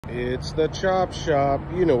It's the Chop Shop.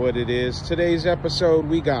 You know what it is. Today's episode,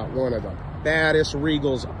 we got one of the baddest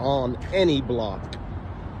Regals on any block.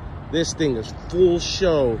 This thing is full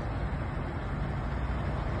show.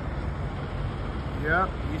 Yep,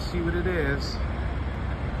 you see what it is.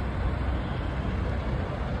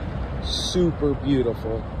 Super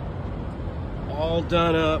beautiful. All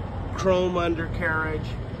done up. Chrome undercarriage.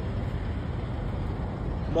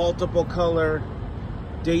 Multiple color.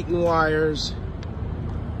 Dayton wires.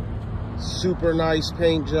 Super nice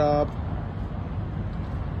paint job.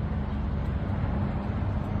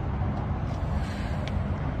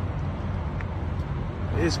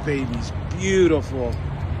 This baby's beautiful.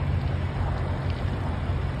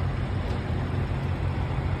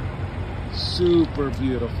 Super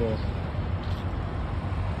beautiful.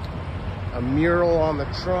 A mural on the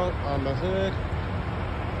trunk, on the hood.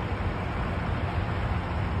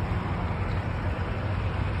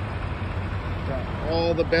 Got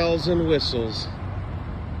all the bells and whistles.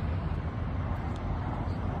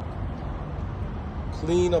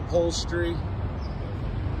 Clean upholstery.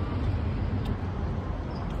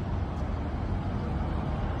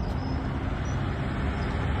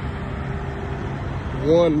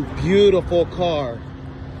 One beautiful car.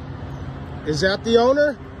 Is that the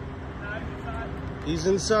owner? He's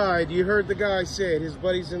inside. You heard the guy say it. His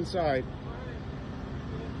buddy's inside.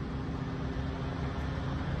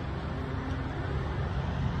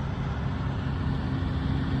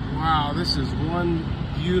 Wow, this is one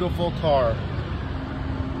beautiful car.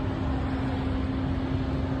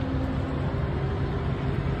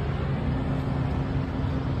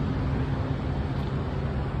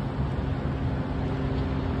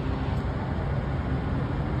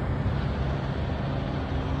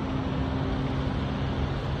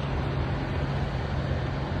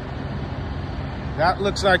 That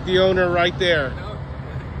looks like the owner right there. No,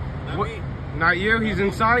 not What? me. Not you? He's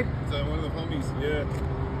inside? It's one of the homies, yeah.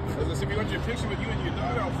 I was gonna say, we want your picture with you and your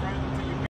daughter out front.